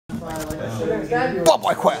Bob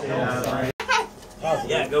my quail.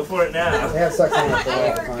 Yeah, go for it now. They have sex on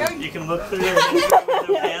it. You can look through it with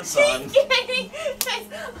no pants on.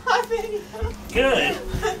 Good.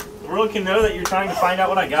 The world can know that you're trying to find out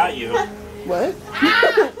what I got you. What?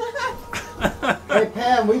 Hey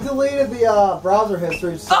Pam, we deleted the browser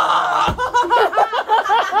history. So I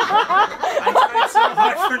tried so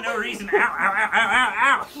hard for no reason. Ow, ow, ow, ow,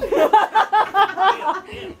 ow, ow.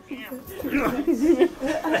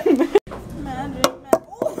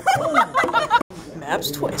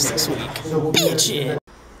 Maps twice this week. Bitchin'.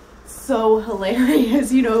 So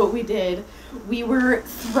hilarious. You know what we did? We were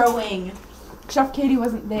throwing. Chef Katie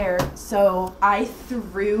wasn't there, so I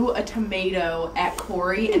threw a tomato at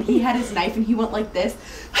Corey, and he had his knife, and he went like this,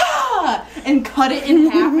 ha! And cut it in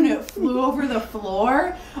half, and it flew over the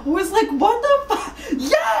floor. I was like, what the fuck?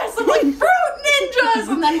 Yes! I'm like, fruit ninjas!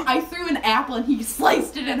 And then I threw an apple, and he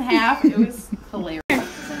sliced it in half. It was hilarious.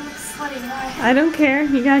 I don't care.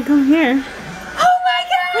 You gotta come here. Oh my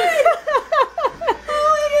god! Oh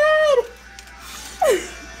my god!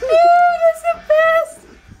 Dude, that's the best!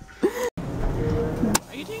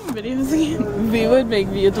 Are you taking videos again? We would make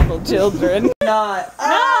beautiful children. Not.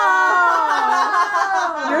 No!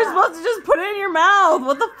 You're supposed to just put it in your mouth.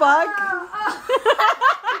 What the fuck?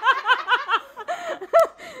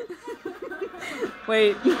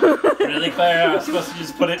 Wait. Really, Claire? I was supposed to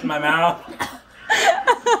just put it in my mouth?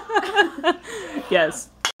 Yes.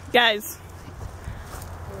 Guys.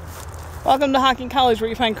 Welcome to Hocking College, where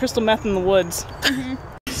you find crystal meth in the woods.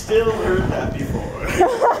 Still heard that before.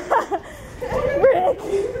 Rick!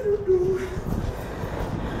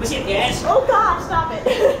 What's it, guys? Oh god, stop it!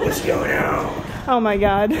 What's going on? Oh my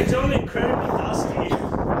god. It's only incredibly dusty.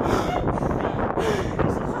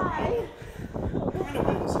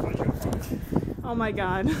 Oh my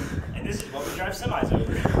god. And this is what we drive semis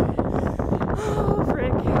over. Oh,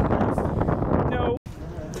 frick. No.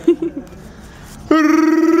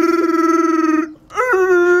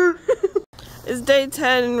 It's day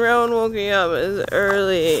 10 and Rowan woke me up. It's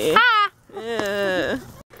early. Yeah.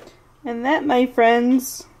 And that, my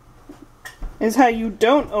friends, is how you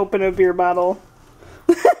don't open a beer bottle.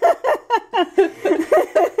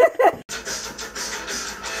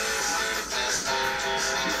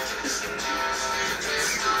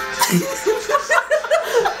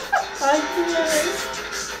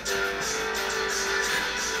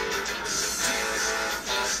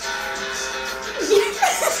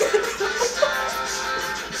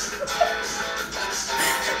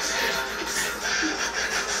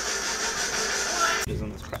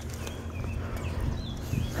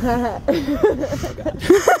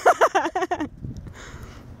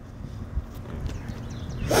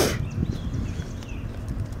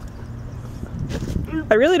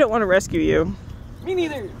 I really don't want to rescue you. Me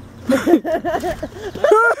neither.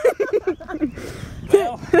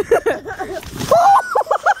 Well.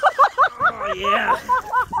 Oh, yeah.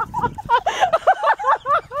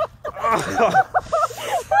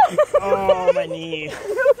 Oh, my knee.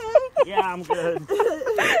 Yeah, I'm good.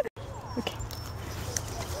 Okay.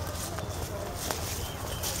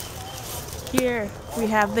 Here we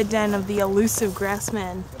have the den of the elusive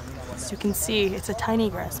grassman. As you can see, it's a tiny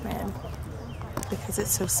grassman because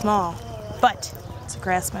it's so small, but it's a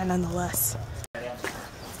grassman nonetheless.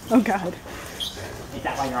 Oh god. Is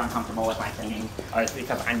that why you're uncomfortable with my singing? Or is it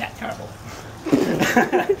because I'm that terrible?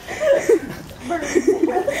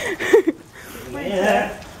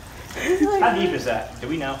 Yeah. How deep is that? Do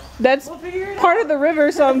we know? That's part of the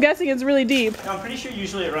river, so I'm guessing it's really deep. No, I'm pretty sure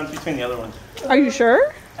usually it runs between the other ones. Are you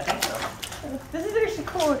sure? I think so. This is actually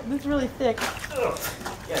cool. This is really thick. Ugh.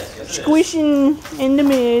 Yes, yes, it is. Squishing in the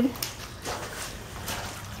mid.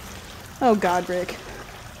 Oh god, Rick.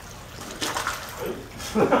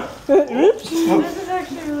 Oops. This is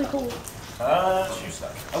actually really cool. Shoe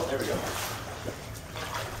stuck. Oh, there we go.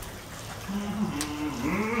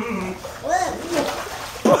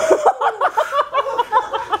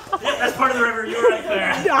 Yep, that's part of the river. You're right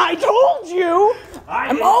there. I told you!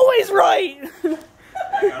 I'm did. always right!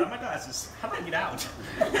 I got my glasses. How do I get out?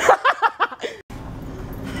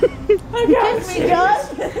 Kiss me, Josh.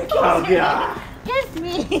 Oh, God. Kiss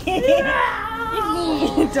me. Kiss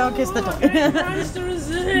me. Don't kiss the dog.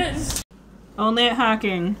 Only at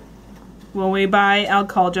Hocking will we buy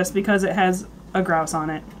alcohol just because it has a grouse on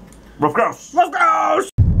it. Rough grouse. Rough grouse!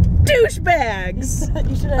 Douchebags!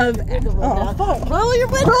 You should have Oh, fuck. roll your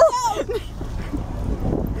window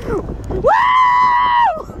Woo!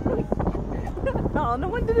 Oh, no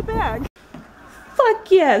one did a bag.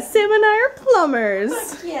 Fuck yeah, Sam and I are plumbers.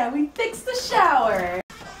 Fuck yeah, we fixed the shower.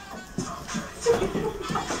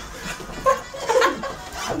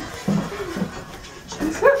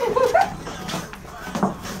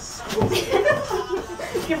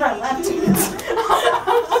 give her a lap dance.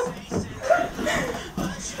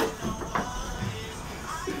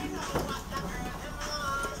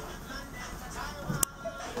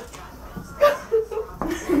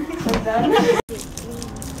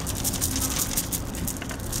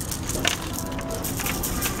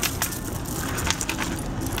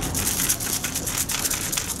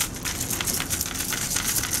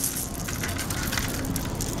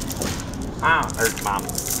 Or Mom.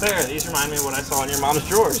 There, these remind me of what I saw in your mom's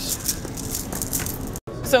drawers.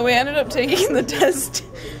 So we ended up taking the test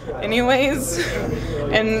anyways,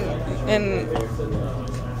 and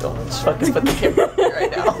Don't fucking put the camera on me right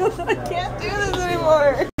now. I can't do this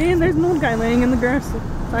anymore. And there's an old guy laying in the grass,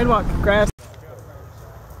 sidewalk, grass.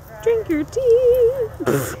 Drink your tea.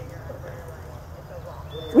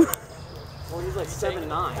 Well, he's like 7'9".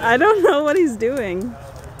 I don't know what he's doing.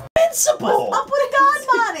 Invincible! Up with God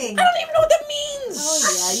modding! I don't even know what that means! Oh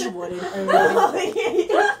yeah, you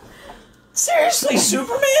wouldn't. Seriously,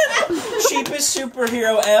 Superman? Cheapest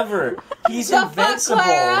superhero ever. He's invincible.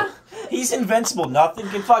 He's invincible. Nothing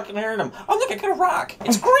can fucking hurt him. Oh, look, I got a rock.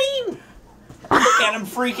 It's green. Look at him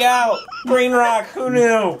freak out. Green rock. Who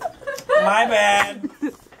knew? My bad.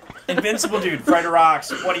 Invincible dude. Afraid of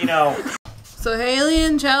rocks. What do you know? So Haley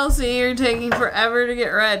and Chelsea are taking forever to get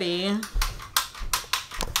ready.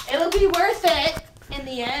 It'll be worth it in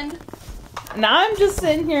the end. Now I'm just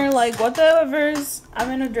sitting here like, whatever's,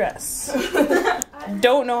 I'm in a dress.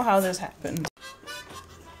 Don't know how this happened.